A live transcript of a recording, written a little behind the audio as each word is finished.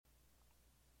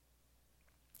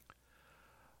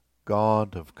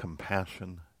God of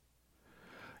compassion,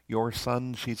 your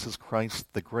Son, Jesus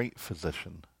Christ, the great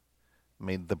physician,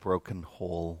 made the broken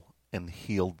whole and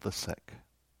healed the sick.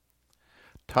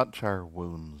 Touch our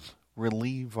wounds,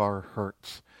 relieve our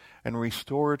hurts, and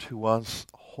restore to us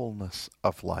wholeness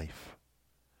of life.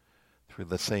 Through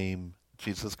the same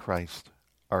Jesus Christ,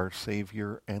 our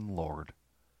Savior and Lord.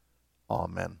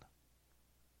 Amen.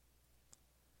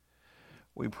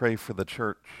 We pray for the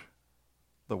Church,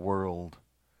 the world,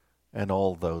 and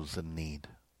all those in need.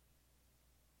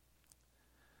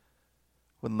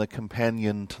 When the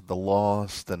companion to the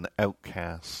lost and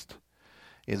outcast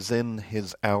is in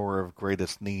his hour of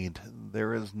greatest need,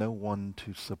 there is no one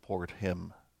to support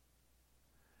him.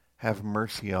 Have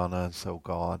mercy on us, O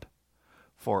God,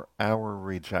 for our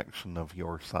rejection of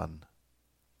your Son.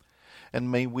 And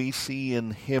may we see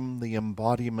in him the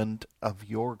embodiment of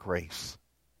your grace,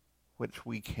 which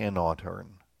we cannot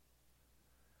earn.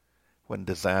 When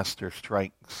disaster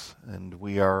strikes and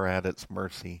we are at its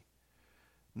mercy,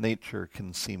 nature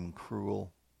can seem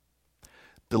cruel.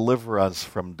 Deliver us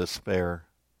from despair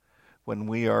when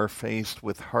we are faced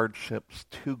with hardships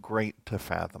too great to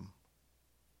fathom,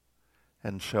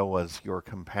 and show us your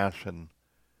compassion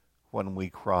when we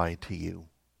cry to you.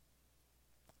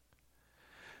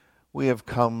 We have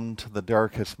come to the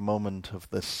darkest moment of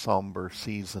this somber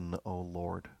season, O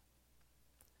Lord.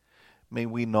 May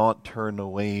we not turn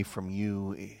away from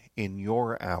you in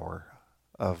your hour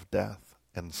of death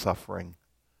and suffering,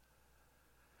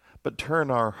 but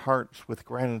turn our hearts with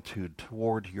gratitude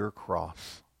toward your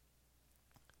cross.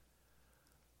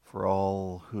 For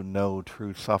all who know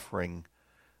true suffering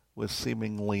with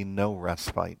seemingly no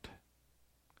respite,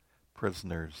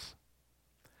 prisoners,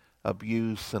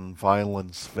 abuse and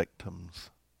violence victims,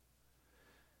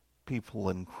 people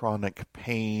in chronic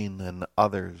pain and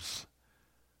others,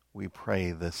 we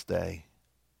pray this day,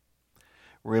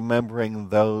 remembering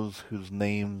those whose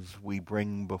names we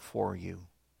bring before you,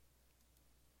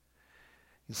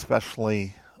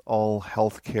 especially all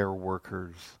healthcare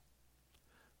workers,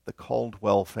 the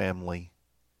Caldwell family,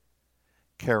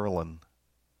 Carolyn,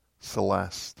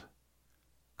 Celeste,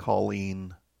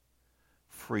 Colleen,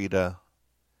 Frida,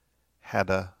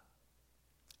 Hedda,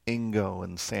 Ingo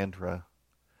and Sandra,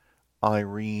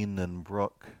 Irene and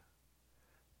Brooke,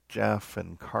 Jeff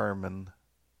and Carmen,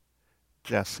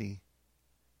 Jesse,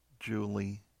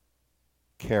 Julie,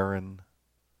 Karen,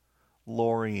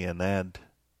 Lori and Ed,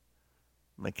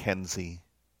 Mackenzie,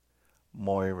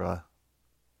 Moira,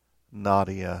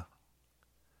 Nadia,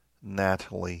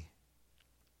 Natalie,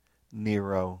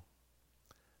 Nero,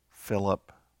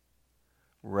 Philip,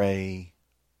 Ray,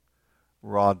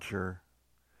 Roger,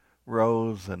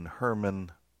 Rose and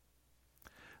Herman,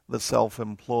 the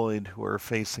self-employed who are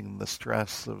facing the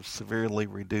stress of severely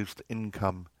reduced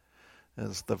income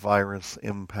as the virus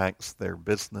impacts their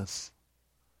business,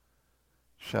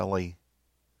 Shelley,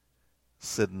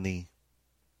 Sydney,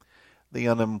 the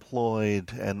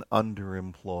unemployed and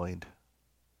underemployed,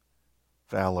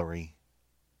 Valerie,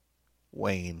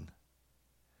 Wayne,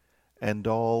 and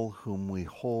all whom we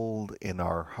hold in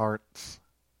our hearts.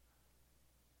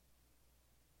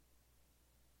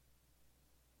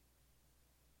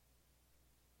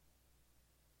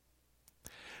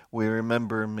 We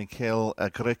remember Mikhail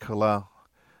Agricola,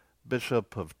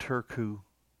 Bishop of Turku,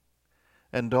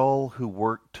 and all who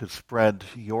work to spread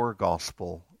your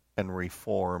gospel and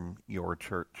reform your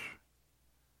church.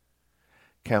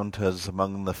 Count us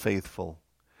among the faithful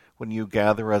when you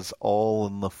gather us all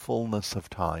in the fullness of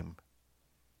time.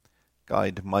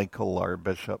 Guide Michael, our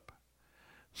bishop,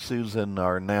 Susan,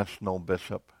 our national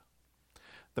bishop,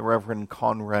 the Reverend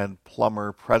Conrad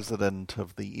Plummer, president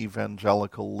of the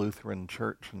Evangelical Lutheran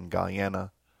Church in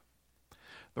Guyana,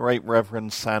 the Right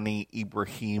Reverend Sani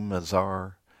Ibrahim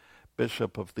Azar,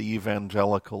 Bishop of the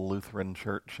Evangelical Lutheran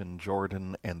Church in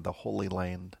Jordan and the Holy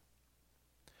Land,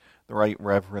 the Right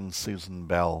Reverend Susan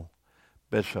Bell,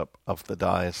 Bishop of the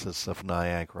Diocese of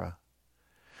Niagara,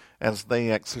 as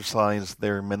they exercise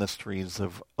their ministries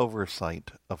of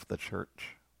oversight of the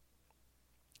Church.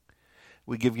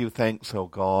 We give you thanks, O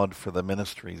God, for the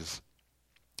ministries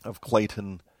of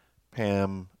Clayton,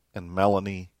 Pam, and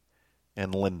Melanie,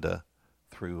 and Linda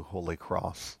through Holy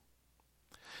Cross.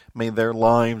 May their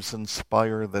lives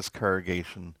inspire this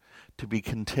congregation to be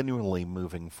continually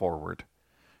moving forward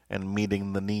and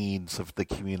meeting the needs of the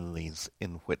communities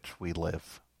in which we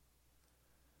live.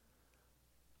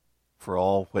 For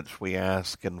all which we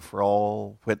ask and for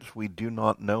all which we do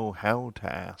not know how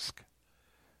to ask,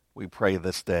 we pray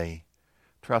this day,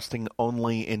 trusting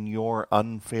only in your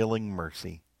unfailing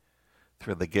mercy,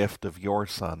 through the gift of your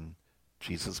Son,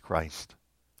 Jesus Christ.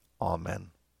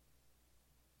 Amen.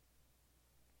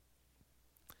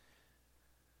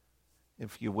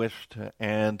 If you wish to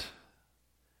add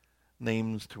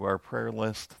names to our prayer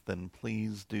list, then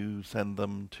please do send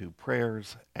them to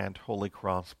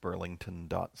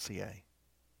prayers@holycrossburlington.ca.